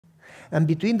and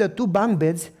between the two bunk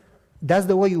beds, that's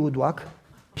the way you would walk.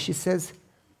 She says,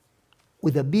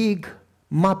 with a big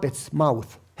Muppet's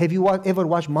mouth. Have you ever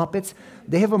watched Muppets?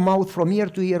 They have a mouth from ear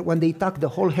to ear. When they talk, the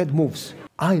whole head moves.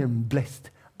 I am blessed.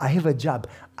 I have a job.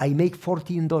 I make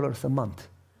 $14 a month.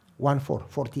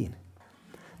 14.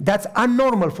 That's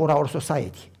abnormal for our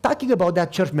society. Talking about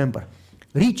that church member,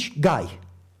 rich guy,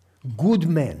 good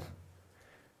man,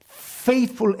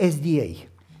 faithful SDA,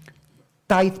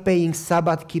 tithe-paying,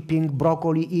 Sabbath-keeping,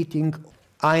 broccoli eating.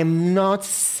 I'm not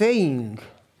saying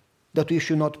that we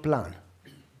should not plan.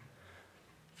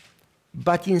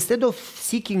 But instead of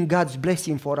seeking God's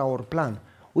blessing for our plan,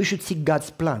 we should seek God's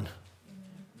plan.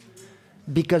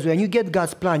 Because when you get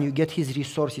God's plan, you get His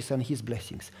resources and His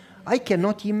blessings. I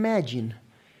cannot imagine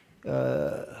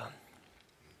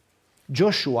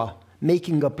Joshua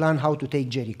making a plan how to take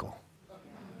Jericho.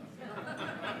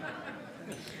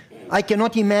 I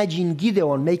cannot imagine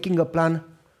Gideon making a plan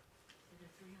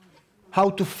how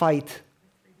to fight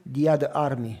the other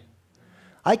army.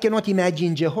 I cannot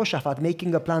imagine Jehoshaphat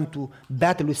making a plan to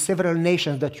battle with several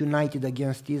nations that united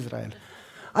against Israel.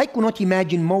 I could not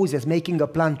imagine Moses making a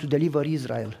plan to deliver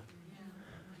Israel.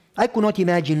 I could not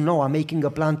imagine Noah making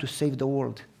a plan to save the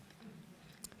world.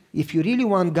 If you really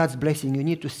want God's blessing, you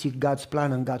need to seek God's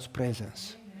plan and God's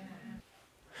presence.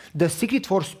 The secret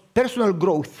for personal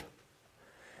growth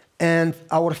and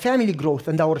our family growth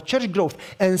and our church growth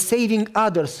and saving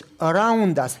others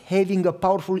around us, having a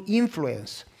powerful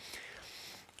influence,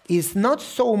 is not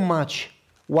so much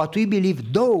what we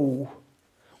believe, though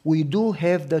we do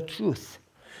have the truth.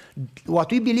 What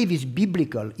we believe is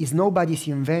biblical, is nobody's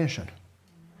invention.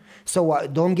 So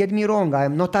don't get me wrong, I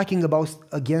am not talking about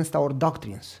against our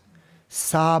doctrines.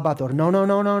 Sabbath or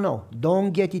no.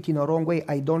 Don't get it in a wrong way,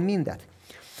 I don't mean that.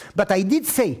 But I did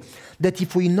say that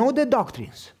if we know the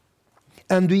doctrines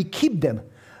and we keep them,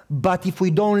 but if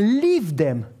we don't live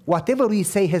them, whatever we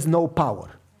say has no power.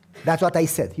 That's what I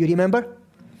said, you remember?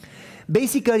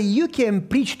 Basically, you can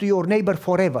preach to your neighbor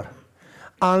forever.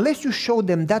 Unless you show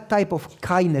them that type of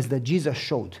kindness that Jesus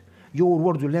showed, your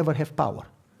word will never have power.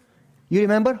 You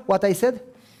remember what I said?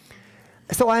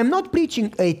 So I am not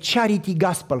preaching a charity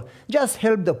gospel. Just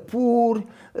help the poor,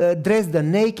 dress the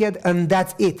naked, and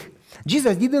that's it.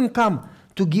 Jesus didn't come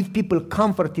to give people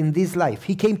comfort in this life.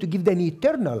 He came to give them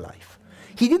eternal life.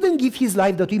 He didn't give His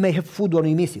life that we may have food when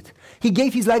we miss it. He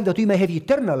gave His life that we may have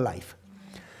eternal life.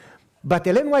 But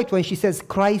Ellen White, when she says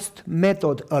Christ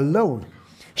method alone,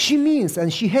 she means,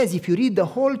 and she has, if you read the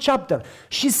whole chapter,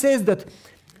 she says that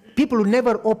people will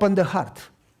never open the heart.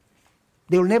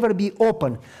 They will never be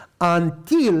open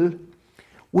until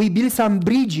we build some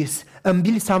bridges and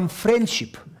build some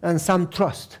friendship and some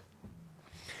trust.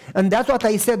 And that's what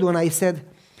I said when I said,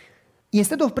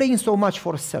 instead of praying so much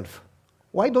for self,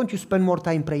 why don't you spend more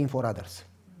time praying for others?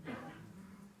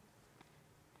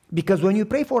 Because when you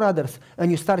pray for others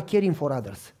and you start caring for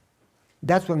others,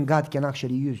 that's when God can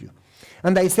actually use you.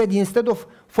 And I said, instead of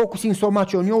focusing so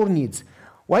much on your needs,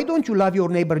 why don't you love your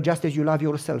neighbor just as you love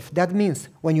yourself? That means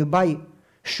when you buy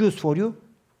shoes for you,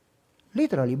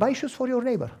 literally buy shoes for your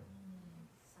neighbor.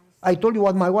 I told you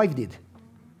what my wife did.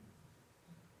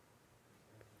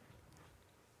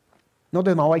 Not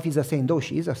that my wife is a saint, though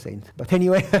she is a saint. But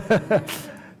anyway,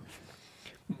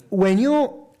 when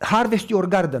you harvest your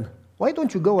garden, why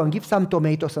don't you go and give some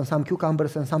tomatoes and some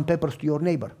cucumbers and some peppers to your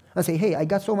neighbor and say, hey, I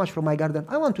got so much from my garden,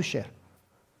 I want to share.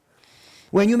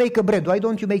 When you make a bread, why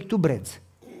don't you make 2 breads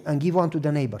and give one to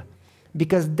the neighbor?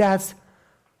 Because that's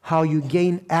how you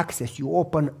gain access. You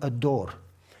open a door.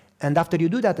 And after you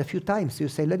do that a few times, you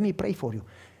say, let me pray for you.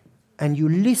 And you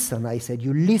listen, I said,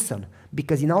 you listen.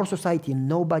 Because in our society,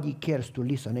 nobody cares to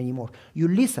listen anymore. You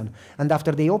listen. And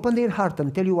after they open their heart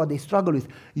and tell you what they struggle with,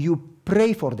 you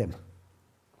pray for them.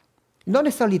 Not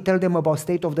necessarily tell them about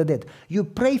state of the dead. You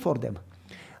pray for them.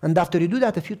 And after you do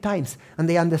that a few times, and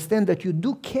they understand that you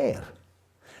do care,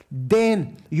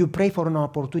 then you pray for an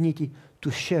opportunity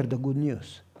to share the good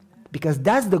news. Because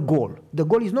that's the goal. The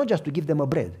goal is not just to give them a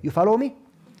bread. You follow me?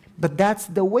 But that's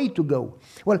the way to go.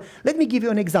 Well, let me give you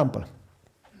an example.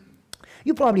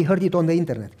 You probably heard it on the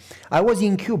internet. I was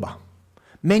in Cuba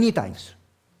many times.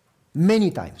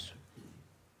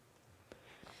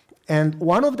 And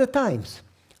one of the times,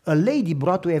 a lady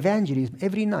brought to evangelism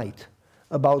every night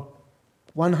about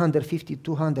 150,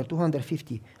 200,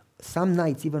 250, some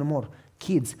nights even more,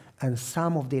 kids and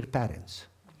some of their parents.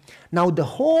 Now the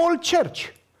whole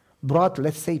church brought,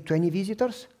 let's say, 20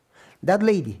 visitors. That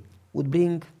lady would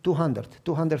bring 200,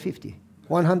 250,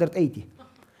 180.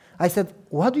 I said,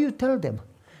 what do you tell them?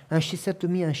 And she said to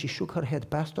me, and she shook her head,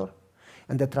 Pastor,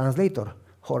 and the translator,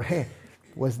 Jorge,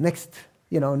 was next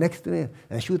to me,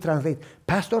 and she would translate,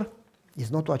 Pastor,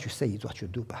 It's not what you say, it's what you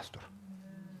do, Pastor.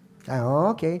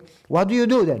 Okay. What do you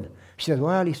do then? She said,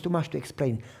 well, it's too much to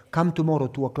explain. Come tomorrow,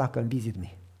 2 o'clock, and visit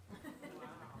me.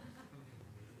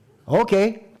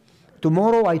 Okay.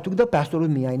 Tomorrow, I took the pastor with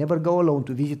me. I never go alone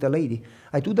to visit a lady.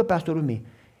 I took the pastor with me.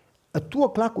 At 2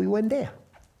 o'clock, we went there.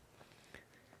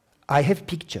 I have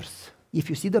pictures. If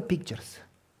you see the pictures,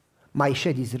 my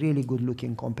shed is really good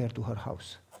looking compared to her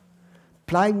house.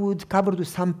 Plywood covered with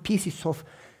some pieces of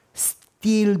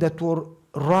steel that were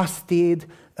rusted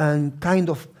and kind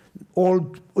of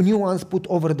old, new ones put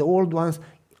over the old ones.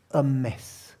 A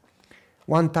mess.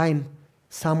 One time,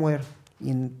 somewhere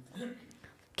in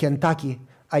Kentucky,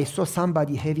 I saw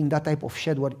somebody having that type of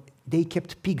shed where they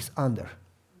kept pigs under.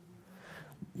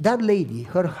 That lady,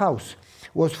 her house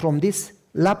was from this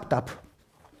laptop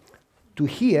to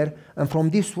here and from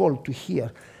this wall to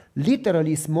here,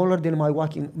 literally smaller than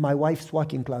my wife's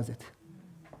walk-in closet.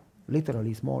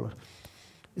 Literally smaller.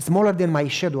 Smaller than my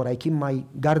shed where I keep my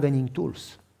gardening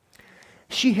tools.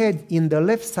 She had in the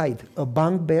left side a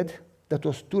bunk bed that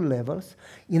was 2 levels.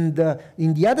 In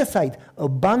the other side, a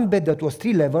bunk bed that was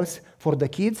 3 levels for the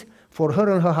kids, for her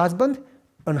and her husband,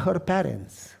 and her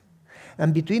parents.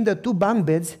 And between the 2 bunk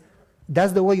beds,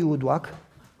 that's the way you would walk.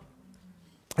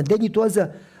 And then it was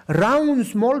a round,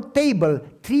 small table,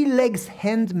 3 legs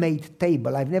handmade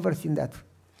table. I've never seen that.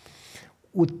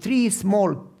 With 3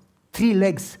 small, 3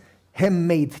 legs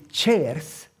handmade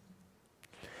chairs,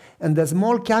 and a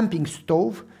small camping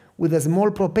stove with a small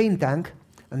propane tank,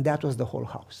 and that was the whole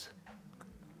house.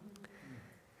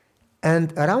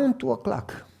 And around 2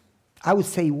 o'clock, I would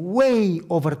say way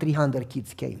over 300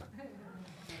 kids came.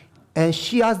 And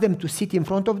she asked them to sit in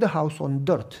front of the house on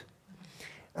dirt.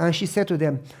 And she said to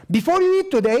them, before you eat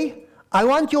today, I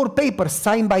want your papers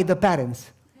signed by the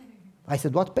parents. I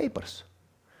said, what papers?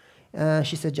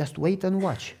 She said, just wait and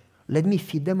watch. Let me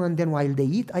feed them, and then while they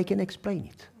eat, I can explain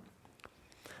it.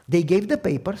 They gave the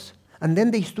papers, and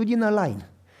then they stood in a line.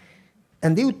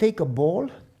 And they would take a bowl,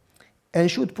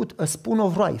 and she would put a spoon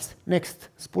of rice, next,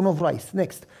 spoon of rice,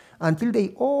 next, until they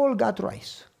all got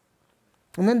rice.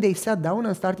 And then they sat down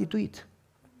and started to eat.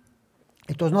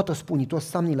 It was not a spoon, it was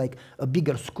something like a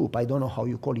bigger scoop. I don't know how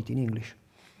you call it in English.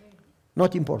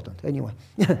 Not important, anyway.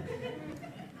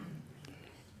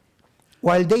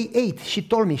 While they ate, she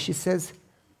told me, she says,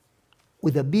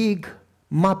 with a big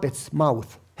Muppet's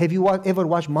mouth. Have you ever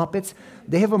watched Muppets?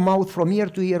 They have a mouth from ear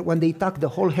to ear. When they talk, the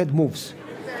whole head moves.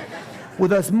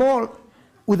 With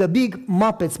a big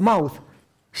Muppet's mouth,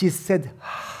 she said,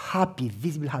 happy,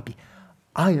 visible happy.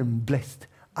 I am blessed.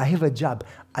 I have a job.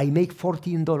 I make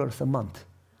 $14 a month.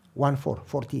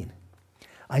 14.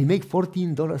 I make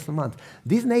 $14 a month.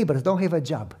 These neighbors don't have a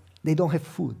job. They don't have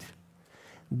food.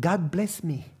 God bless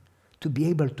me to be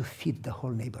able to feed the whole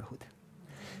neighborhood.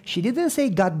 She didn't say,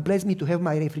 God bless me to have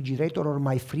my refrigerator or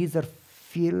my freezer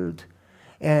filled.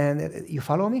 And you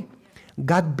follow me?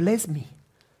 God bless me,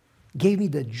 gave me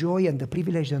the joy and the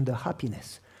privilege and the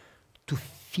happiness to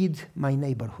feed my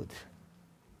neighborhood.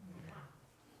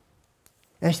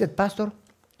 And she said, Pastor,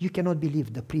 you cannot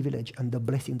believe the privilege and the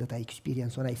blessing that I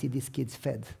experience when I see these kids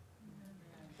fed.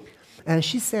 And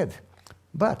she said,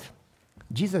 but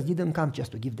Jesus didn't come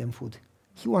just to give them food.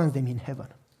 He wants them in heaven.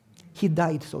 He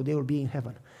died so they will be in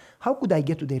heaven. How could I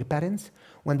get to their parents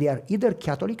when they are either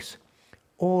Catholics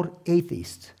or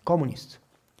atheists, communists?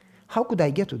 How could I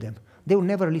get to them? They will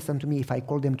never listen to me if I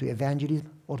call them to evangelism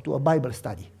or to a Bible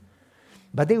study.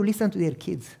 But they will listen to their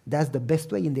kids. That's the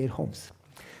best way in their homes.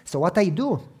 So what I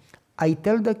do, I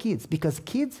tell the kids, because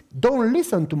kids don't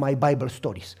listen to my Bible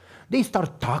stories. They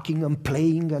start talking and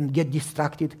playing and get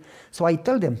distracted. So I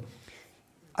tell them,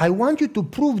 I want you to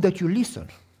prove that you listen.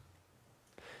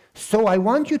 So I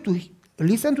want you to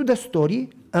listen to the story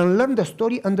and learn the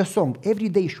story and the song. Every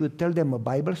day you should tell them a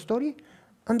Bible story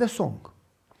and a song.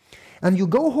 And you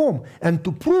go home, and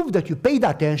to prove that you paid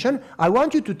attention, I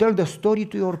want you to tell the story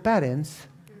to your parents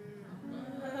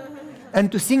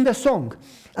and to sing the song.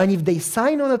 And if they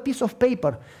sign on a piece of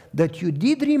paper that you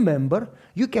did remember,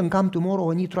 you can come tomorrow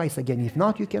and eat rice again. If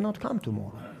not, you cannot come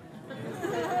tomorrow.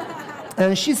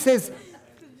 And she says,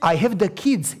 I have the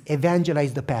kids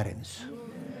evangelize the parents.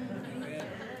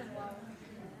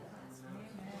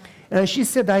 And she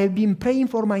said, I have been praying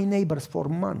for my neighbors for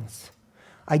months.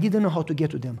 I didn't know how to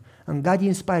get to them. And God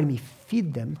inspired me,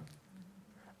 feed them,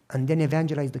 and then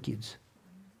evangelize the kids.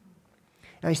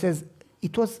 And she says,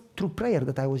 it was through prayer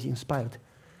that I was inspired.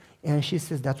 And she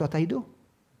says, that's what I do.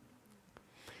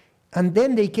 And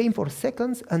then they came for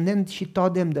seconds, and then she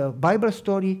taught them the Bible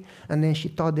story, and then she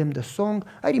taught them the song.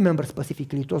 I remember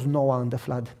specifically, it was Noah and the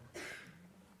flood.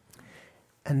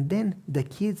 And then the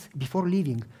kids, before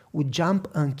leaving, would jump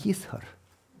and kiss her.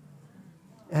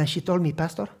 And she told me,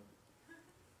 Pastor,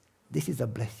 this is a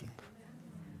blessing.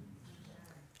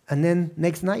 And then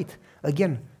next night,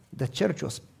 again, the church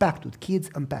was packed with kids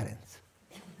and parents.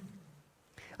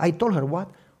 I told her,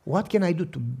 what can I do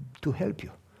to help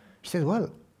you? She said,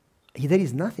 well, there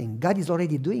is nothing. God is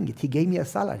already doing it. He gave me a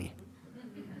salary.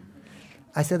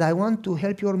 I said, I want to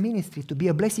help your ministry to be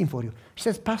a blessing for you. She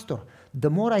says, Pastor, the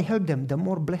more I help them, the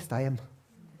more blessed I am.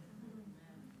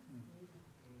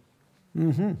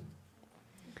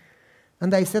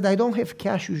 And I said, I don't have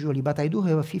cash usually, but I do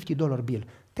have a $50 bill.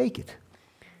 Take it.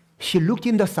 She looked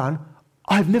in the sun.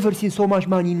 I've never seen so much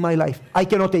money in my life. I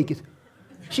cannot take it.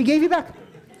 She gave it back.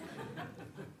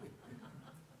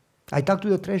 I talked to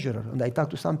the treasurer, and I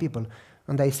talked to some people,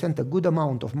 and I sent a good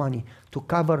amount of money to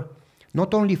cover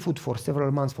not only food for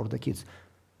several months for the kids,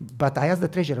 but I asked the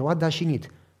treasurer, what does she need?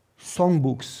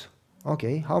 Songbooks.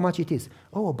 Okay, how much it is?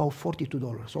 Oh, about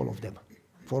 $42, all of them,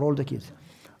 for all the kids.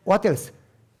 What else?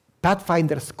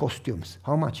 Pathfinder's costumes.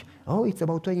 How much? Oh, it's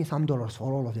about $20-some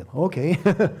for all of them. Okay.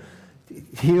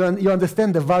 You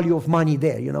understand the value of money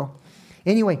there, you know.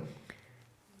 Anyway,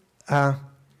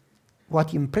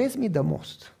 what impressed me the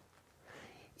most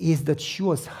is that she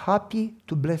was happy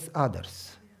to bless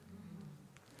others.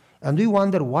 And we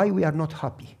wonder why we are not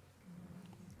happy.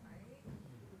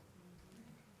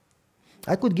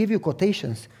 I could give you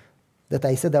quotations that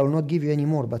I said I will not give you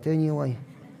anymore, but anyway.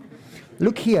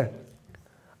 Look here.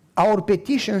 Our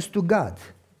petitions to God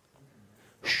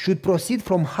should proceed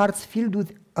from hearts filled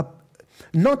with,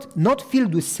 not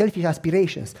filled with selfish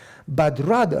aspirations, but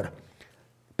rather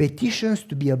petitions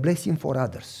to be a blessing for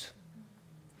others.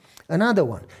 Another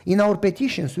one. In our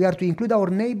petitions, we are to include our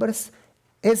neighbors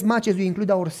as much as we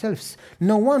include ourselves.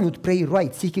 No one would pray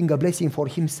right, seeking a blessing for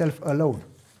himself alone.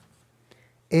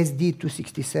 SD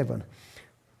 267.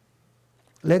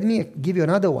 Let me give you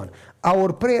another one.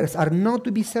 Our prayers are not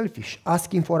to be selfish,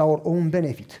 asking for our own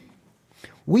benefit.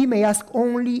 We may ask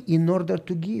only in order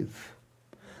to give.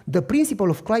 The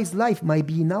principle of Christ's life might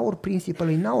be in our principle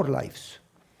in our lives.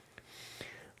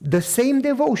 The same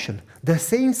devotion, the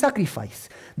same sacrifice,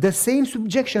 the same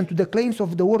subjection to the claims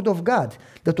of the Word of God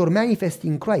that are manifest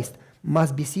in Christ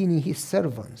must be seen in His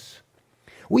servants.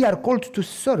 We are called to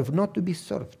serve, not to be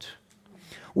served.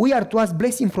 We are to ask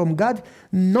blessing from God,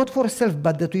 not for self,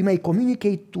 but that we may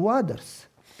communicate to others.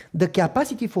 The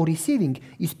capacity for receiving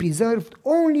is preserved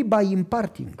only by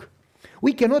imparting.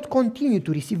 We cannot continue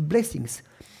to receive blessings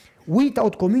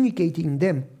without communicating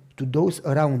them to those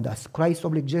around us. Christ's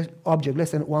object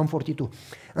lesson 142.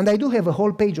 And I do have a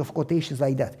whole page of quotations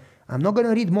like that. I'm not going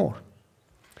to read more.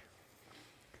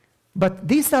 But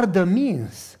these are the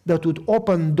means that would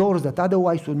open doors that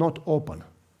otherwise would not open.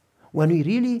 When we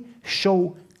really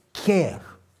show care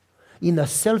in a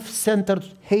self-centered,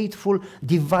 hateful,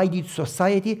 divided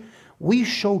society, we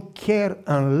show care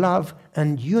and love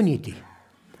and unity.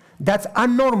 That's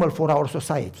abnormal for our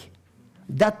society.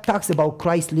 That talks about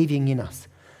Christ living in us.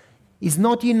 It's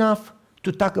not enough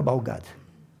to talk about God.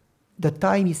 The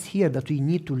time is here that we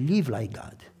need to live like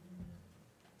God.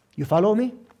 You follow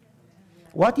me?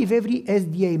 What if every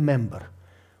SDA member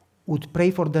would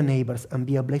pray for the neighbors and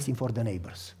be a blessing for the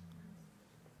neighbors?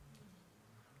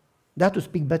 That would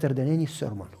speak better than any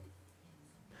sermon.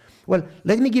 Well,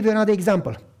 let me give you another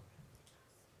example.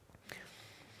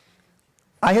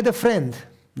 I had a friend,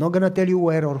 not going to tell you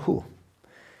where or who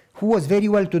was very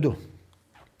well-to-do.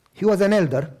 He was an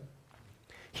elder.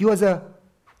 He was a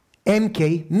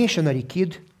MK, missionary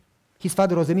kid. His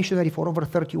father was a missionary for over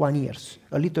 31 years,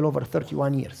 a little over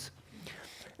 31 years.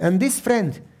 And this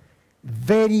friend,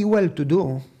 very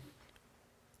well-to-do,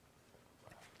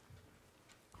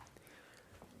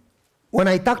 when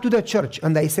I talked to the church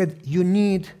and I said, you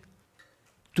need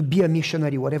to be a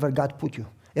missionary wherever God put you.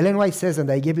 Ellen White says, and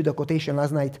I gave you the quotation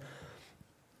last night,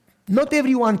 not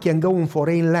everyone can go in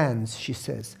foreign lands, she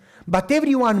says, but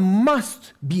everyone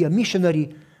must be a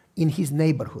missionary in his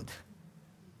neighborhood.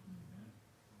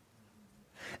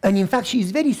 And in fact, she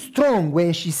is very strong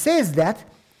when she says that.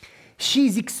 She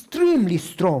is extremely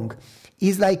strong.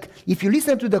 It's like, if you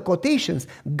listen to the quotations,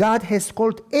 God has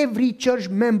called every church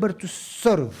member to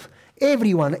serve.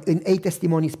 Everyone, in 8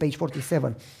 Testimonies, page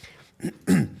 47.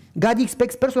 God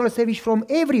expects personal service from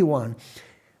everyone.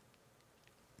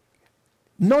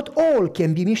 Not all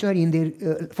can be missionary in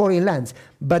their foreign lands,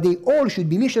 but they all should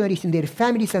be missionaries in their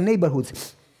families and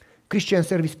neighborhoods. Christian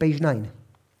Service, page 9.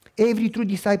 Every true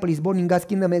disciple is born in God's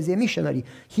kingdom as a missionary.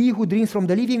 He who drinks from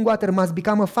the living water must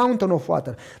become a fountain of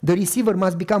water. The receiver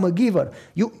must become a giver.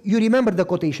 You remember the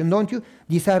quotation, don't you?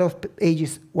 Desire of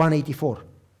Ages 184.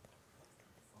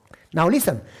 Now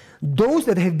listen, those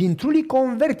that have been truly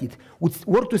converted would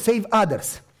work to save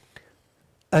others.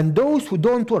 And those who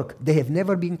don't work, they have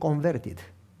never been converted.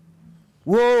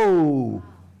 Whoa!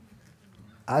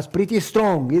 That's pretty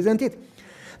strong, isn't it?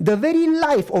 The very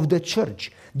life of the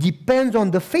church depends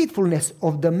on the faithfulness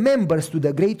of the members to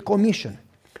the Great Commission.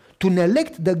 To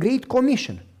neglect the Great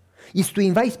Commission is to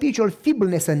invite spiritual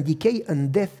feebleness and decay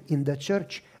and death in the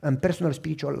church and personal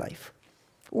spiritual life.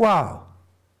 Wow!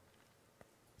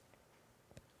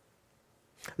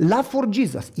 Love for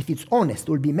Jesus, if it's honest,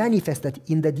 will be manifested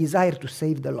in the desire to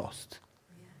save the lost.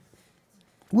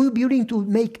 We'll be willing to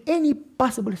make any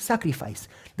possible sacrifice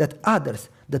that others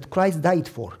that Christ died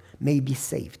for may be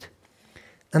saved.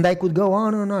 And I could go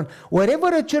on and on.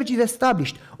 Wherever a church is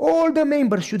established, all the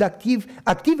members should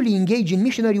actively engage in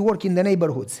missionary work in the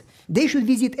neighborhoods. They should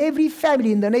visit every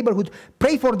family in the neighborhood,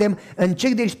 pray for them, and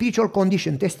check their spiritual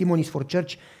condition. Testimonies for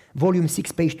Church, volume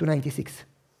 6, page 296.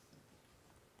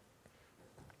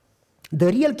 The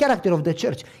real character of the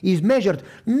church is measured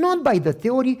not by the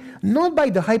theory, not by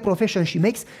the high profession she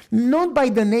makes, not by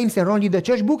the names and only the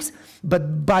church books,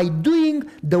 but by doing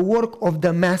the work of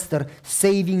the Master,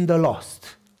 saving the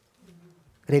lost.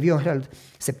 Review and Herald,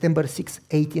 September 6,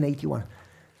 1881.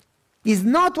 It's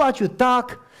not what you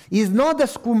talk, it's not the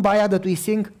skumbaya that we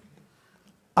sing.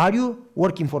 Are you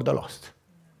working for the lost?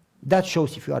 That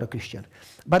shows if you are a Christian.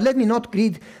 But let me not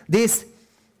read this.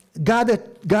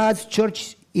 God's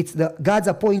church,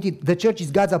 the church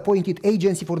is God's appointed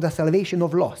agency for the salvation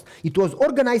of lost. It was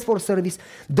organized for service.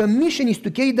 The mission is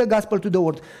to carry the gospel to the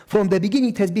world. From the beginning,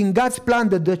 it has been God's plan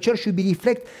that the church should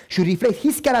reflect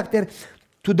His character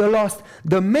to the lost.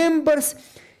 The members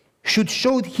should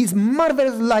show His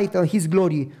marvelous light and His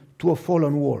glory to a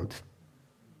fallen world.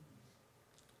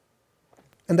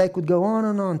 And I could go on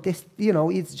and on.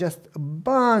 It's just a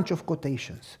bunch of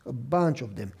quotations, a bunch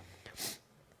of them.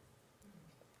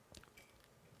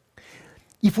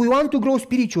 If we want to grow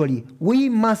spiritually, we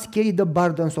must carry the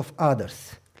burdens of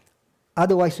others.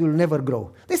 Otherwise, we will never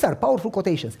grow. These are powerful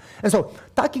quotations. And so,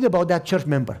 talking about that church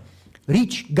member,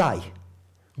 rich guy,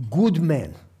 good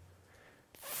man,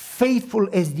 faithful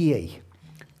SDA,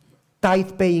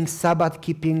 tithe-paying,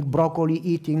 Sabbath-keeping,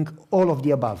 broccoli-eating, all of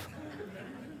the above.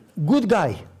 Good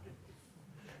guy.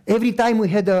 Every time we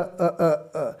had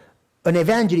an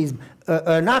evangelism,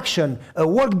 an action, a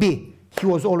work bee, he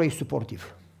was always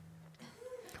supportive.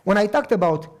 When I talked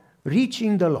about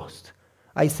reaching the lost,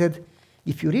 I said,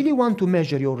 if you really want to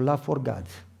measure your love for God,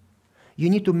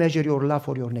 you need to measure your love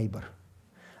for your neighbor.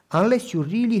 Unless you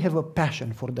really have a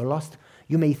passion for the lost,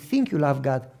 you may think you love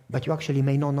God, but you actually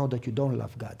may not know that you don't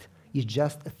love God. It's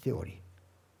just a theory.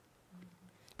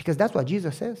 Because that's what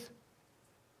Jesus says.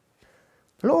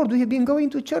 Lord, we have been going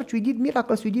to church, we did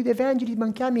miracles, we did evangelism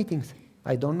and camp meetings.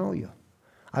 I don't know you.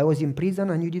 I was in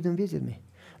prison and you didn't visit me.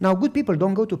 Now, good people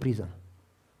don't go to prison.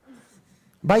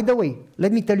 By the way,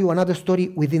 let me tell you another story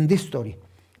within this story.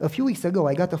 A few weeks ago,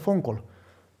 I got a phone call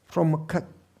from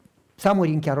somewhere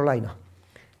in Carolina.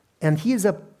 And he is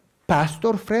a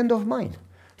pastor friend of mine.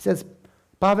 He says,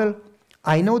 Pavel,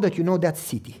 I know that you know that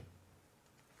city.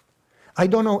 I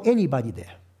don't know anybody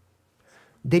there.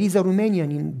 There is a Romanian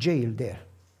in jail there.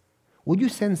 Would you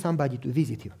send somebody to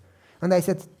visit you? And I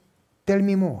said, tell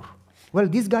me more. Well,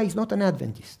 this guy is not an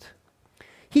Adventist.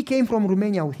 He came from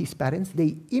Romania with his parents.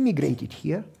 They immigrated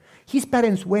here. His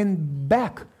parents went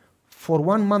back for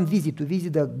 1 month visit to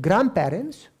visit the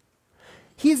grandparents.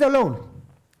 He's alone.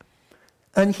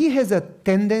 And he has a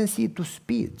tendency to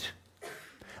speed.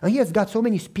 And he has got so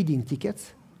many speeding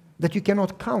tickets that you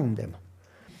cannot count them.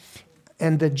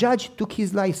 And the judge took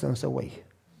his license away.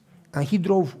 And he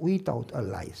drove without a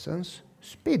license,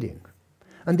 speeding.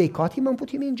 And they caught him and put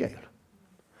him in jail.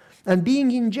 And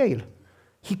being in jail,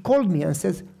 he called me and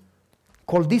says,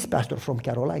 call this pastor from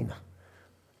Carolina.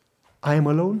 I am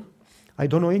alone. I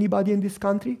don't know anybody in this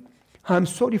country. I'm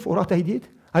sorry for what I did.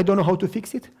 I don't know how to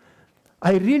fix it.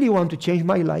 I really want to change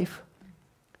my life.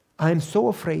 I'm so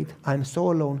afraid. I'm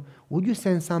so alone. Would you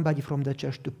send somebody from the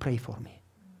church to pray for me?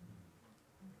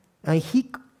 And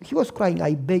he was crying,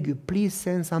 I beg you, please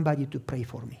send somebody to pray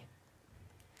for me.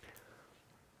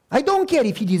 I don't care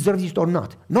if he deserves it or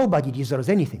not. Nobody deserves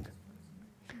anything.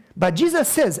 But Jesus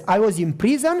says, I was in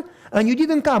prison and you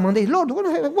didn't come. And they said, Lord,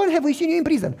 when have we seen you in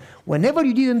prison? Whenever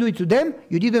you didn't do it to them,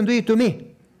 you didn't do it to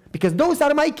me. Because those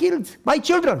are my kids, my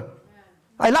children.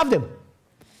 I love them.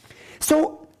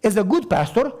 So, as a good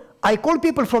pastor, I call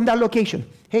people from that location.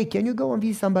 Hey, can you go and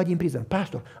visit somebody in prison?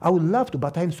 Pastor, I would love to,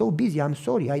 but I'm so busy. I'm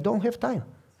sorry. I don't have time.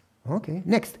 Okay,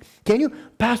 next. Can you?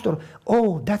 Pastor,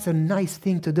 oh, that's a nice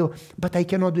thing to do, but I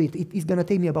cannot do it. It's going to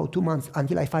take me about 2 months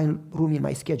until I find room in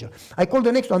my schedule. I called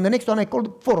the next one, I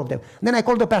called 4 of them. Then I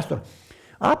called the pastor.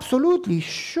 Absolutely,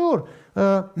 sure.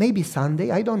 Maybe Sunday,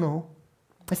 I don't know.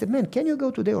 I said, man, can you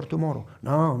go today or tomorrow?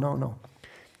 No.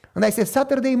 And I said,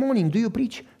 Saturday morning, do you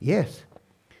preach? Yes.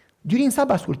 During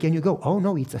Sabbath school, can you go? Oh,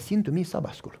 no, it's a sin to miss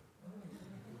Sabbath school.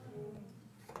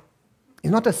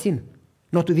 It's not a sin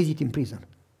not to visit in prison.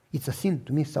 It's a sin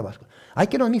to miss Sabbath school. I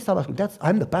cannot miss Sabbath school.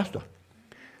 I'm the pastor.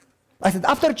 I said,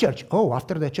 after church. Oh,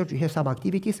 after the church, we have some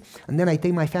activities, and then I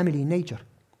take my family in nature.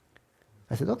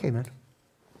 I said, okay, man.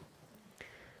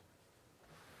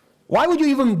 Why would you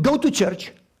even go to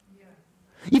church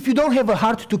if you don't have a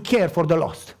heart to care for the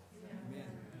lost?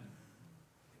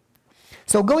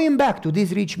 So going back to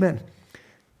this rich man,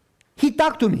 he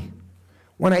talked to me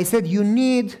when I said you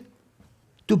need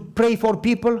to pray for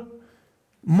people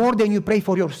more than you pray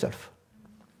for yourself.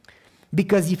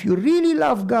 Because if you really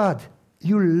love God,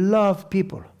 you love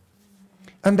people.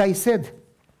 And I said,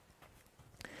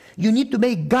 you need to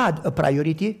make God a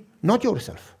priority, not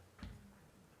yourself.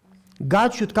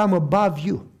 God should come above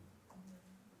you.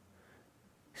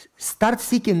 Start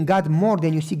seeking God more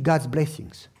than you seek God's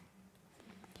blessings.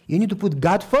 You need to put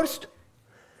God first,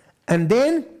 and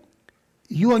then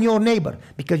you and your neighbor,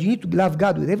 because you need to love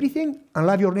God with everything and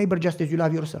love your neighbor just as you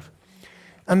love yourself.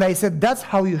 And I said, that's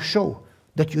how you show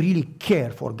that you really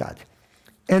care for God.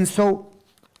 And so,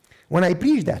 when I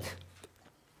preach that,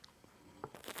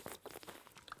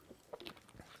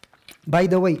 by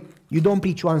the way, you don't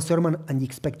preach one sermon and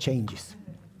expect changes.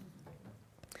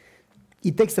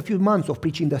 It takes a few months of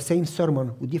preaching the same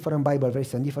sermon with different Bible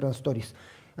verses and different stories.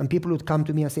 And people would come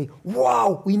to me and say,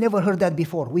 wow, we never heard that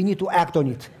before. We need to act on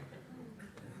it.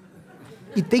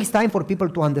 It takes time for people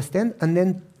to understand and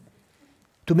then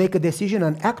to make a decision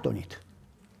and act on it.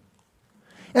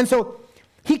 And so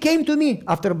he came to me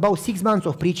after about 6 months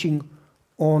of preaching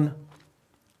on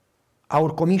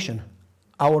our commission,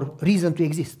 our reason to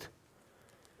exist.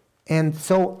 And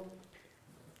so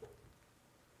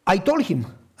I told him,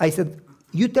 I said,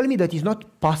 you tell me that it's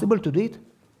not possible to do it?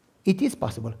 It is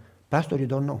possible. Pastor, you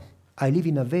don't know. I live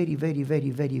in a very, very, very,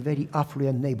 very, very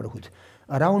affluent neighborhood.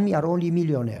 Around me are only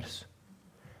millionaires.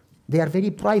 They are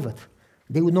very private.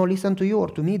 They will not listen to you or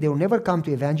to me. They will never come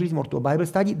to evangelism or to a Bible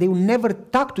study. They will never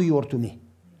talk to you or to me.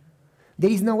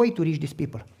 There is no way to reach these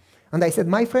people. And I said,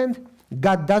 my friend,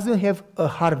 God doesn't have a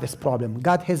harvest problem.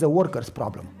 God has a workers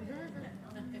problem.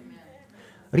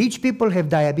 Rich people have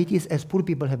diabetes as poor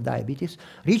people have diabetes.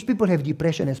 Rich people have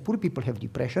depression as poor people have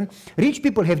depression. Rich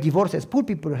people have divorce as poor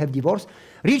people have divorce.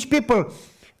 Rich people,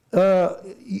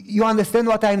 you understand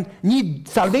what I need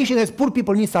salvation as poor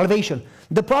people need salvation.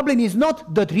 The problem is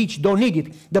not that rich don't need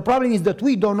it. The problem is that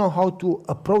we don't know how to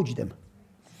approach them.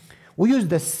 We use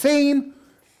the same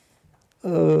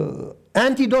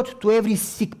antidote to every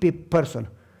sick person.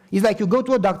 It's like you go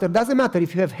to a doctor, doesn't matter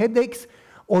if you have headaches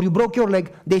or you broke your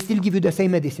leg, they still give you the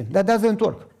same medicine. That doesn't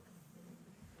work.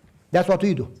 That's what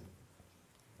we do.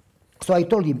 So I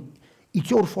told him, it's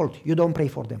your fault, you don't pray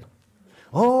for them.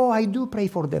 Oh, I do pray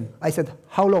for them. I said,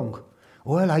 how long?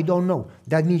 Well, I don't know.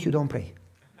 That means you don't pray.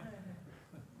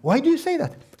 Why do you say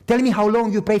that? Tell me how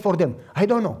long you pray for them. I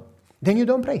don't know. Then you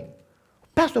don't pray.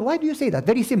 Pastor, why do you say that?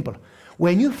 Very simple.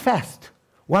 When you fast,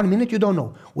 1 minute you don't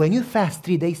know. When you fast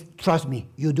 3 days, trust me,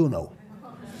 you do know.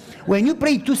 When you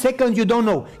pray 2 seconds, you don't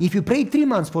know. If you pray 3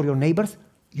 months for your neighbors,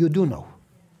 you do know.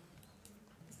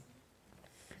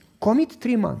 Commit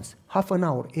 3 months, half an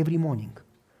hour every morning.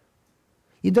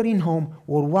 Either in home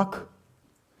or walk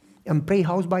and pray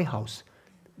house by house.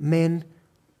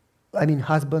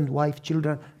 Husband, wife,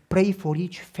 children, pray for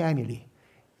each family.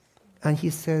 And he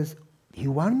says,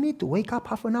 you want me to wake up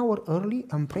half an hour early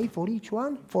and pray for each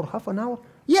one for half an hour?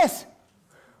 Yes.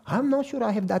 I'm not sure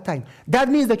I have that time. That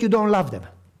means that you don't love them.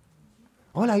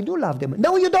 Well, I do love them.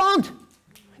 No, you don't.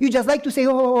 You just like to say,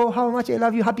 oh, how much I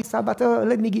love you, happy Sabbath,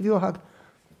 let me give you a hug.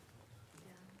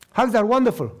 Hugs are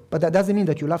wonderful, but that doesn't mean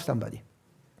that you love somebody.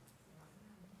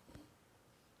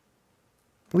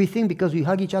 We think because we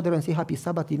hug each other and say happy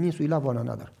Sabbath, it means we love one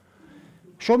another.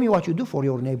 Show me what you do for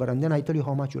your neighbor, and then I tell you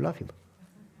how much you love him.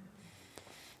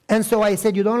 And so I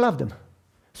said, you don't love them.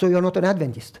 So you're not an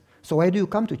Adventist. So why do you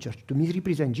come to church? To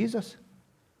misrepresent Jesus?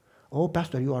 Oh,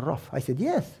 Pastor, you are rough. I said,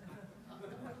 yes.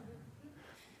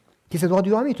 He said, what do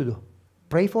you want me to do?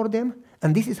 Pray for them?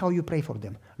 And this is how you pray for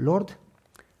them. Lord,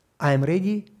 I am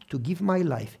ready to give my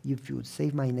life if you would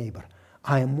save my neighbor.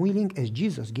 I am willing, as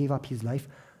Jesus gave up his life,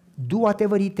 do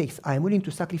whatever it takes. I am willing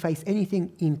to sacrifice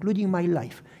anything, including my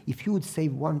life, if you would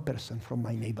save one person from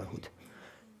my neighborhood.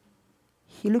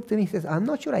 He looked at me and says, I'm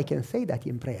not sure I can say that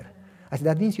in prayer. I said,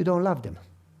 that means you don't love them.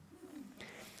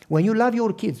 When you love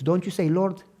your kids, don't you say,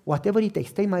 Lord, whatever it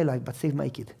takes, take my life, but save my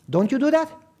kid. Don't you do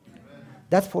that?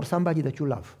 That's for somebody that you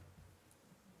love.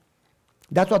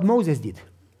 That's what Moses did.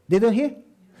 Didn't he?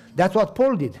 That's what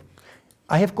Paul did.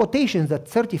 I have quotations that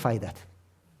certify that.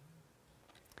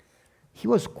 He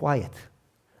was quiet.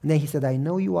 And then he said, I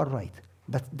know you are right,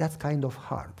 but that's kind of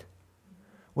hard.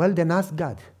 Well, then ask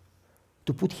God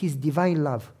to put his divine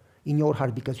love in your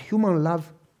heart, because human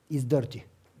love is dirty.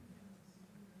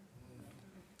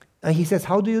 And he says,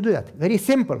 how do you do that? Very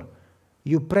simple.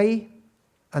 You pray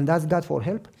and ask God for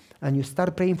help, and you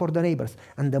start praying for the neighbors.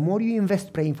 And the more you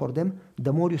invest praying for them,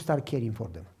 the more you start caring for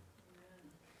them.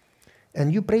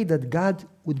 And you pray that God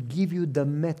would give you the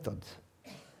method,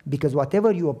 because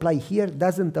whatever you apply here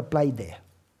doesn't apply there.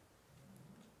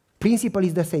 Principle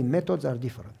is the same, methods are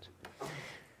different.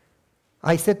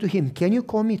 I said to him, can you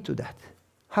commit to that?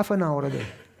 Half an hour a day,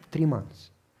 3 months.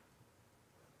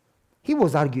 He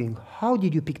was arguing, how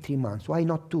did you pick 3 months? Why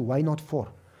not 2? Why not 4?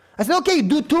 I said, okay,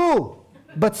 do 2,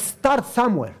 but start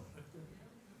somewhere.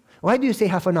 Why do you say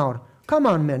half an hour? Come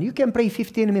on, man, you can pray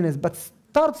 15 minutes, but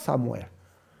start somewhere.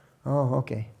 Oh,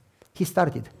 okay. He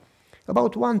started.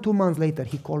 About 1-2 months later,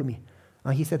 he called me.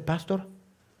 And he said, Pastor,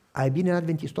 I've been an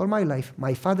Adventist all my life.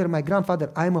 My father, my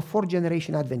grandfather, I'm a 4th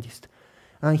generation Adventist.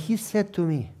 And he said to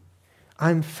me,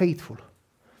 I'm faithful.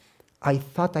 I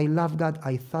thought I love God.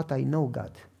 I thought I know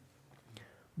God.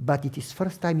 But it is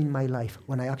first time in my life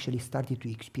when I actually started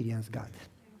to experience God.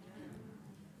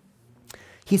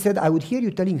 He said, I would hear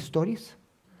you telling stories,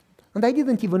 and I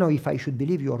didn't even know if I should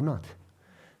believe you or not.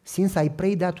 Since I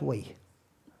prayed that way,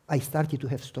 I started to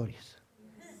have stories.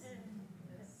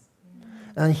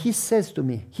 And he says to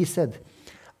me, he said,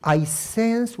 I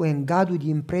sense when God would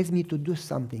impress me to do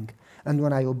something, and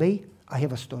when I obey, I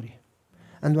have a story.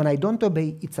 And when I don't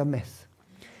obey, it's a mess.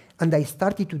 And I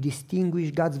started to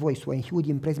distinguish God's voice when he would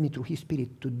impress me through his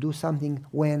spirit to do something,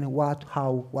 when, what,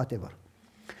 how, whatever.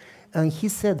 And he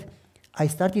said, I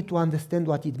started to understand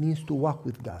what it means to walk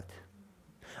with God.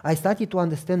 I started to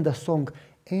understand the song,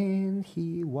 and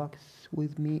he walks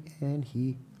with me and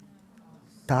he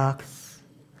talks.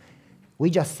 We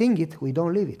just sing it, we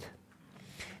don't live it.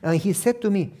 And he said to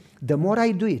me, the more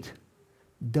I do it,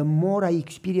 the more I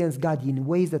experience God in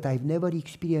ways that I've never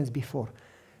experienced before.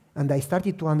 And I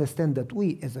started to understand that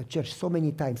we as a church so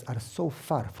many times are so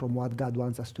far from what God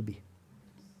wants us to be.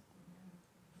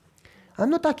 I'm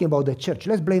not talking about the church.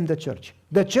 Let's blame the church.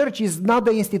 The church is not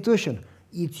the institution.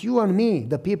 It's you and me,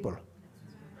 the people.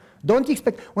 Don't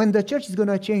expect, when the church is going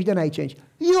to change, then I change.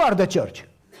 You are the church.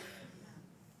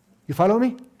 You follow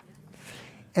me?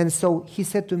 And so he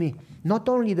said to me, not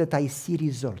only that I see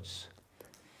results,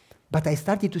 but I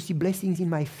started to see blessings in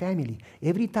my family.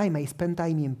 Every time I spend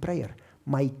time in prayer,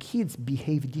 my kids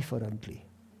behave differently.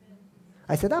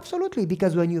 I said, absolutely,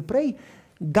 because when you pray,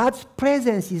 God's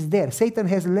presence is there. Satan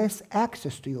has less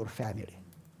access to your family.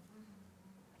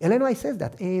 Ellen White says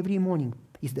that every morning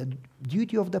is the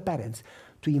duty of the parents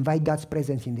to invite God's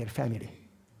presence in their family.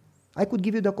 I could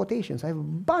give you the quotations. I have a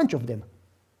bunch of them.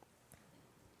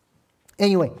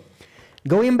 Anyway,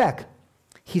 going back,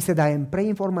 he said, I am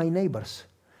praying for my neighbors.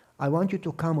 I want you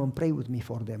to come and pray with me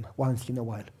for them once in a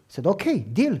while. I said, okay,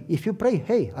 deal. If you pray,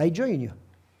 hey, I join you.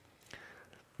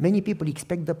 Many people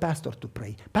expect the pastor to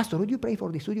pray. Pastor, would you pray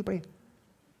for this? Would you pray?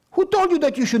 Who told you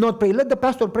that you should not pray? Let the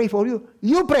pastor pray for you.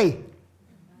 You pray.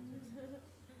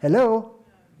 Hello?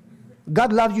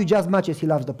 God loves you just as much as he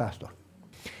loves the pastor.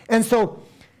 And so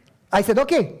I said,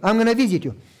 okay, I'm going to visit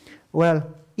you.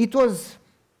 Well, it was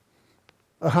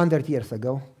 100 years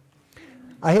ago.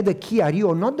 I had a Kia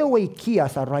Rio, not the way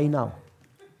Kias are right now.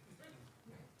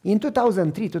 In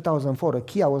 2003, 2004, a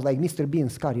Kia was like Mr.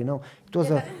 Bean's car, you know. It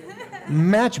was a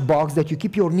matchbox that you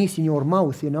keep your niece in your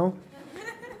mouth, you know.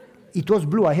 It was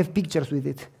blue. I have pictures with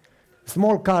it.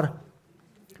 Small car.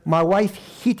 My wife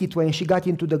hit it when she got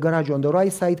into the garage on the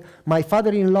right side. My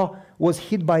father-in-law was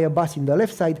hit by a bus in the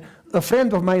left side. A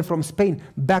friend of mine from Spain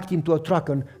backed into a truck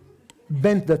and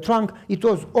bent the trunk. It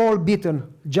was all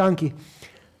beaten, junky.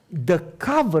 The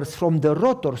covers from the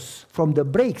rotors, from the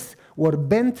brakes, were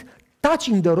bent,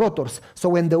 touching the rotors. So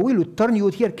when the wheel would turn, you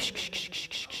would hear.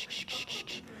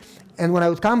 And when I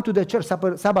would come to the church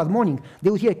Sabbath morning, they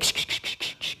would hear.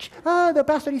 Ah, the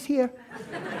pastor is here.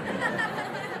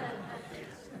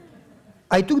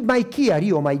 I took my Kia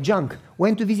Rio, my junk,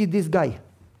 went to visit this guy.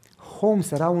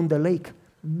 Homes around the lake,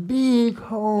 big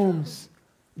homes,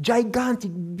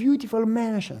 gigantic, beautiful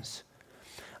mansions.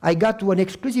 I got to an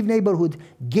exclusive neighborhood,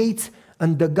 gates,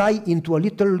 and the guy into a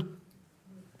little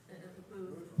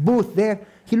booth there.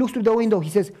 He looks through the window, he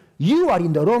says, you are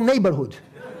in the wrong neighborhood.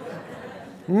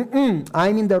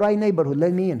 I'm in the right neighborhood,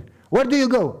 let me in. Where do you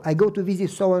go? I go to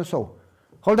visit so-and-so.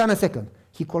 Hold on a second.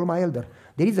 He called my elder.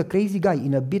 There is a crazy guy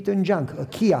in a beaten junk, a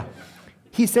Kia.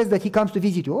 He says that he comes to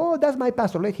visit you. Oh, that's my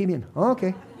pastor, let him in.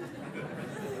 Okay.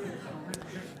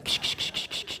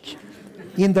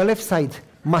 In the left side,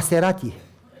 Maserati,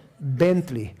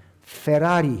 Bentley,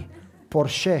 Ferrari,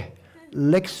 Porsche,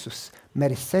 Lexus,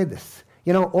 Mercedes.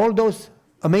 You know, all those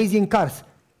amazing cars.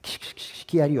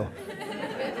 Kia Rio.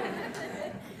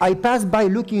 I pass by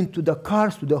looking to the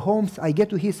cars, to the homes. I get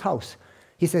to his house.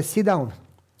 He says, sit down.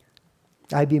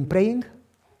 I've been praying.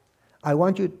 I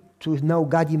want you to know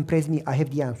God impressed me. I have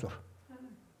the answer.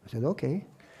 I said, okay.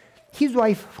 His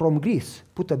wife from Greece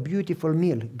put a beautiful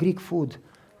meal, Greek food,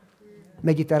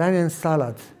 Mediterranean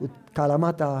salad with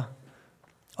Kalamata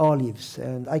olives,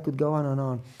 and I could go on and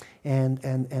on,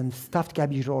 and stuffed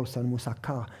cabbage rolls and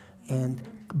moussaka, and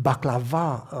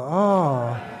baklava.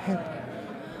 Oh,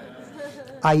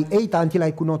 I ate until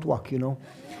I could not walk, you know.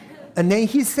 And then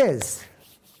he says,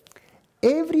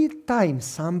 every time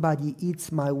somebody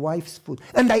eats my wife's food,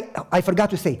 and I forgot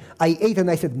to say, I ate and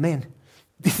I said, man,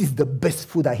 this is the best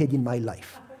food I had in my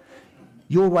life.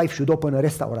 Your wife should open a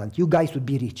restaurant. You guys would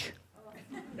be rich.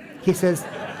 He says,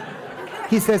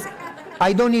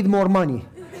 I don't need more money.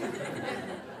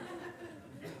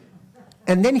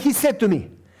 And then he said to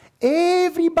me,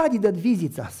 everybody that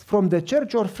visits us from the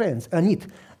church or friends and eat,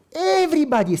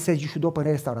 everybody says you should open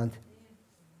a restaurant.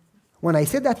 When I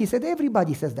said that, he said,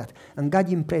 everybody says that. And God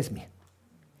impressed me.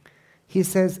 He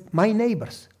says, my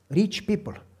neighbors, rich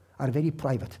people, are very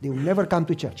private. They will never come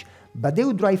to church. But they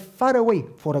will drive far away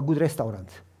for a good restaurant.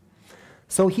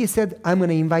 So he said, I'm going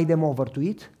to invite them over to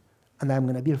eat, and I'm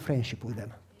going to build friendship with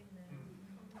them.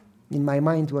 In my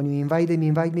mind, when you invite them,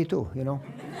 invite me too, you know.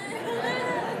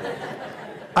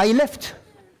 I left.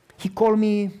 He called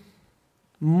me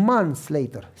months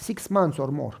later, 6 months or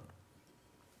more.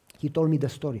 He told me the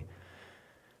story.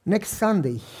 Next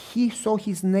Sunday, he saw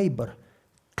his neighbor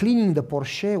cleaning the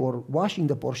Porsche or washing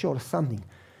the Porsche or something.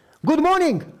 Good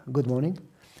morning. Good morning.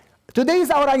 Today is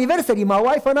our anniversary. My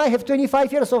wife and I have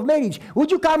 25 years of marriage.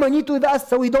 Would you come and eat with us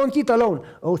so we don't eat alone?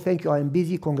 Oh, thank you. I'm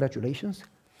busy. Congratulations.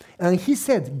 And he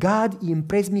said, God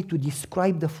impressed me to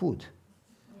describe the food.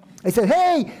 I said,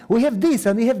 hey, we have this,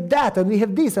 and we have that, and we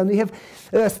have this, and we have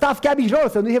stuffed cabbage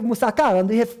rolls, and we have moussaka, and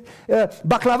we have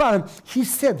baklava. And he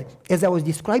said, as I was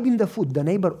describing the food, the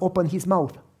neighbor opened his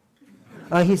mouth.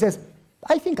 And he says,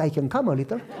 I think I can come a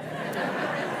little.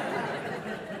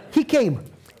 He came,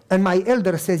 and my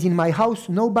elder says, in my house,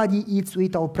 nobody eats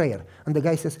without prayer. And the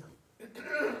guy says,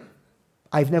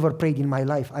 I've never prayed in my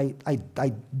life.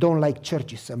 I don't like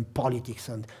churches and politics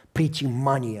and preaching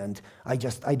money, and I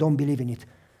don't believe in it.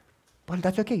 Well,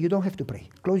 that's okay. You don't have to pray.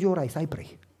 Close your eyes. I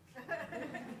pray.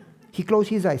 He closed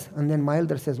his eyes, and then my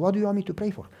elder says, what do you want me to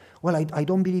pray for? Well, I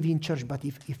don't believe in church, but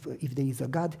if there is a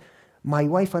God, my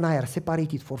wife and I are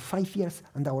separated for 5 years,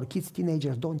 and our kids,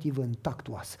 teenagers, don't even talk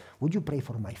to us. Would you pray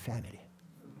for my family?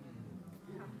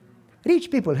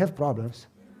 Rich people have problems.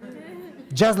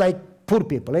 Just like poor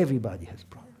people, everybody has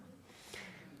problems.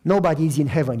 Nobody is in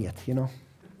heaven yet, you know.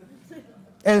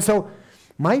 And so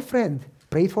my friend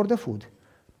prayed for the food,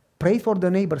 prayed for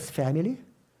the neighbor's family,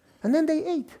 and then they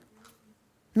ate.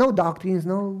 No doctrines,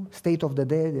 no state of the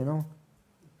dead, you know.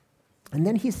 And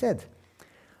then he said,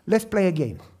 let's play a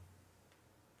game.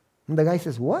 And the guy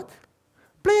says, what?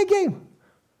 Play a game.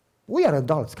 We are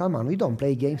adults, come on, we don't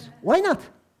play games. Why not?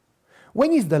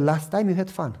 When is the last time you had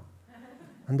fun?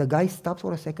 And the guy stops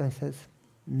for a second and says,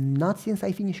 not since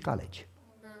I finished college.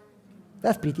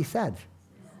 That's pretty sad.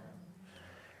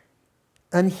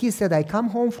 And he said, I come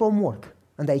home from work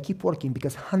and I keep working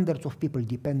because hundreds of people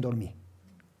depend on me.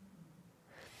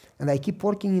 And I keep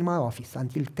working in my office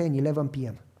until 10, 11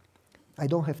 p.m. I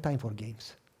don't have time for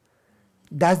games.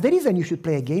 That's the reason you should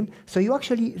play a game, so you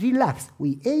actually relax.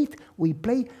 We ate, we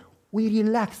play, we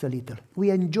relax a little, we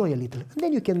enjoy a little, and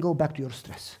then you can go back to your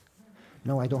stress.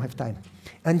 No, I don't have time.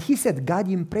 And he said, God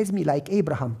impressed me like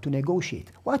Abraham to negotiate.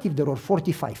 What if there were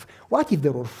 45? What if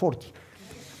there were 40?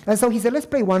 And so he said, let's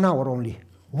play 1 hour only.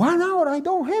 1 hour? I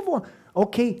don't have one.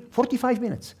 Okay, 45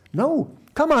 minutes. No,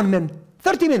 come on, man.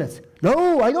 30 minutes.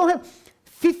 No, I don't have.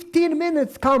 15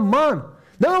 minutes, come on.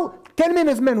 No, 10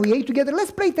 minutes, man. We ate together.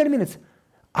 Let's play 10 minutes.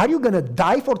 Are you going to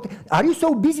die for... Are you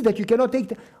so busy that you cannot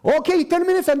take... Okay, 10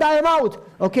 minutes and I am out.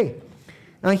 Okay.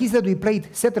 And he said we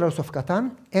played Settlers of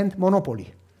Catan and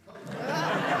Monopoly.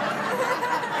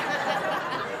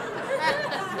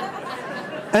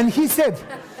 And he said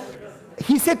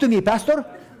to me, Pastor,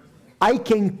 I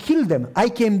can kill them. I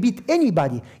can beat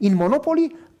anybody. In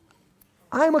Monopoly,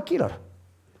 I'm a killer.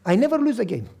 I never lose a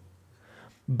game.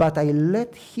 But I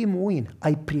let him win.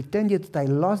 I pretended that I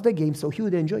lost the game so he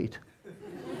would enjoy it.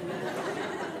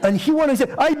 And he won and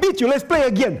said, I beat you, let's play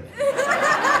again.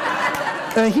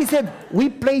 And he said, we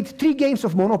played 3 games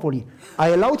of Monopoly. I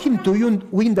allowed him to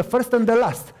win the first and the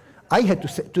last. I had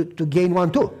to gain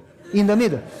 1 too, in the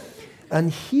middle. And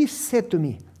he said to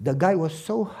me, the guy was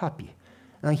so happy,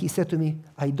 and he said to me,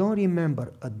 I don't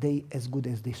remember a day as good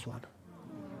as this one.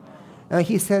 And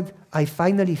he said, I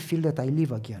finally feel that I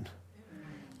live again.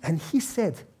 And he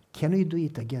said, can we do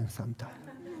it again sometime?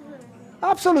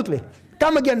 Absolutely.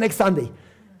 Come again next Sunday.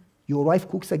 Your wife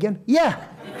cooks again? Yeah.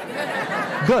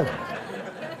 Good.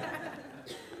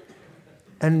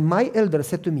 And my elder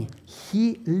said to me,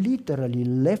 he literally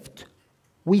left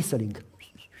whistling.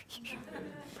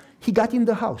 He got in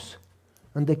the house,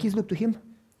 and the kids looked to him,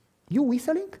 you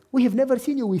whistling? We have never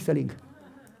seen you whistling.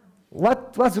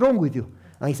 What's wrong with you?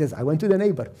 And he says, I went to the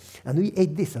neighbor, and we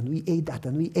ate this, and we ate that,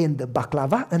 and we ate the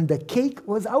baklava, and the cake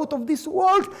was out of this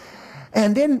world.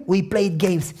 And then we played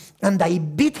games, and I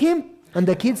beat him, and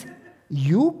the kids,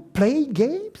 you play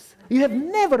games? You have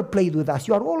never played with us.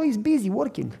 You are always busy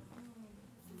working.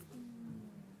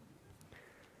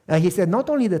 And he said, not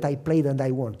only that I played and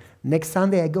I won, next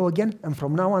Sunday I go again, and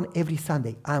from now on, every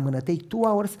Sunday, I'm going to take 2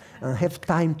 hours and have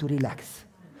time to relax.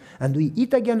 And we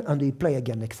eat again, and we play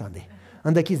again next Sunday.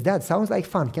 And the kids, Dad, sounds like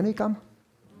fun. Can we come?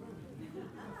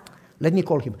 Let me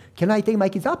call him. Can I take my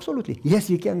kids? Absolutely. Yes,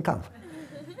 you can come.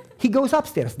 He goes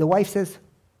upstairs. The wife says,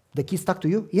 the kids talk to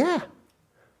you? Yeah.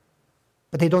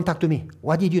 But they don't talk to me.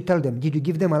 What did you tell them? Did you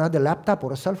give them another laptop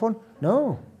or a cell phone?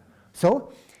 No.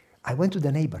 So I went to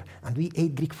the neighbor, and we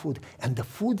ate Greek food. And the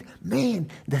food,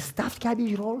 man, the stuffed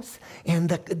cabbage rolls and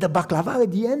the baklava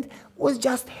at the end was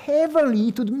just heavenly.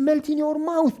 It would melt in your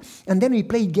mouth. And then we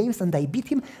played games, and I beat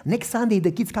him. Next Sunday,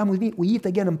 the kids come with me. We eat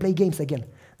again and play games again.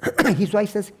 His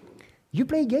wife says, you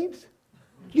play games?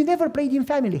 You never played in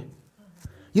family.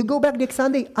 You go back next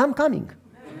Sunday, I'm coming.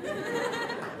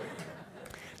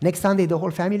 Next Sunday, the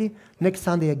whole family. Next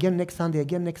Sunday again, next Sunday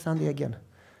again, next Sunday again.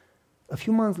 A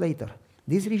few months later,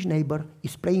 this rich neighbor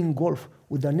is playing golf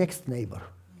with the next neighbor.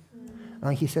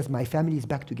 And he says, my family is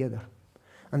back together.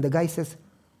 And the guy says,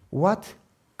 what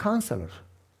counselor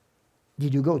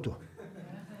did you go to?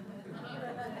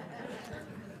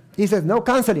 He says, no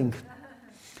counseling.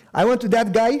 I went to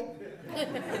that guy.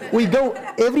 We go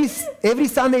every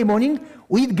Sunday morning.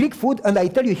 We eat Greek food, and I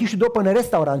tell you, he should open a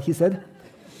restaurant, he said.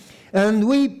 And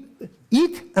we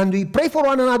eat, and we pray for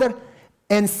one another,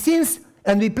 and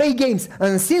we play games.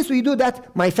 And since we do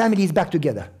that, my family is back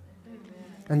together.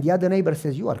 And the other neighbor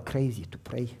says, you are crazy to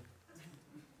pray.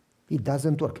 It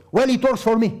doesn't work. Well, it works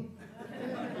for me.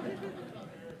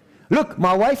 Look,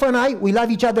 my wife and I, we love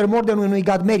each other more than when we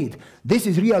got married. This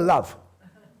is real love.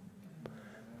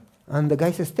 And the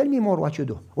guy says, tell me more what you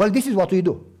do. Well, this is what we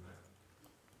do.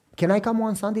 Can I come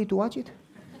one Sunday to watch it?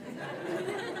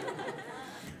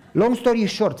 Long story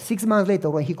short, 6 months later,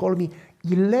 when he called me,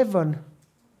 11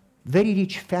 very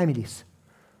rich families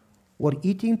were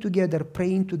eating together,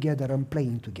 praying together, and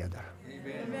playing together.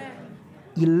 Amen.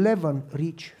 11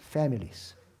 rich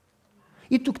families.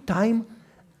 It took time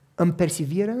and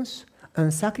perseverance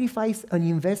and sacrifice and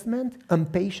investment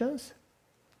and patience.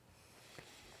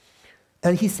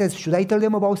 And he says, should I tell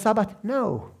them about Sabbath?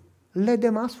 No. Let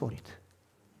them ask for it.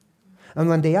 And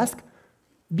when they ask,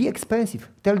 be expensive.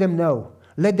 Tell them no.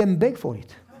 Let them beg for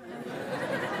it.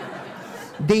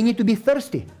 They need to be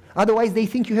thirsty. Otherwise, they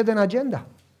think you had an agenda.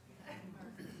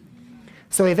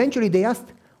 So eventually they asked,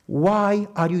 why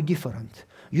are you different?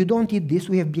 You don't eat this,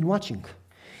 we have been watching.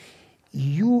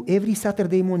 You, every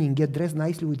Saturday morning, get dressed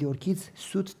nicely with your kids,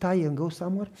 suit, tie, and go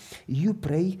somewhere. You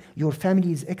pray, your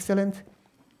family is excellent.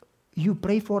 You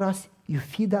pray for us, you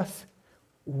feed us.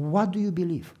 What do you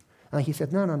believe? And he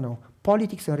said, no.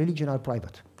 Politics and religion are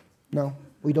private. No,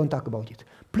 we don't talk about it.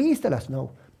 Please tell us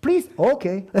no. Please,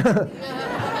 okay.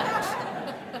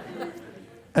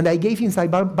 And I gave him some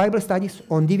Bible studies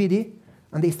on DVD,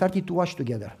 and they started to watch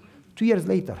together. 2 years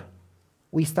later,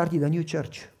 we started a new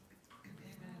church.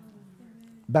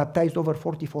 Baptized over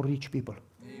 44 rich people.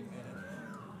 Amen.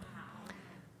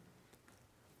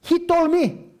 He told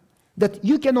me that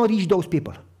you cannot reach those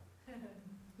people.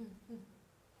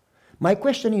 My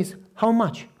question is, how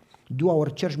much do our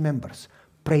church members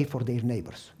pray for their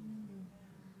neighbors?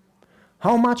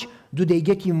 How much do they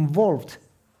get involved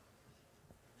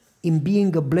in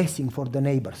being a blessing for the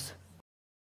neighbors?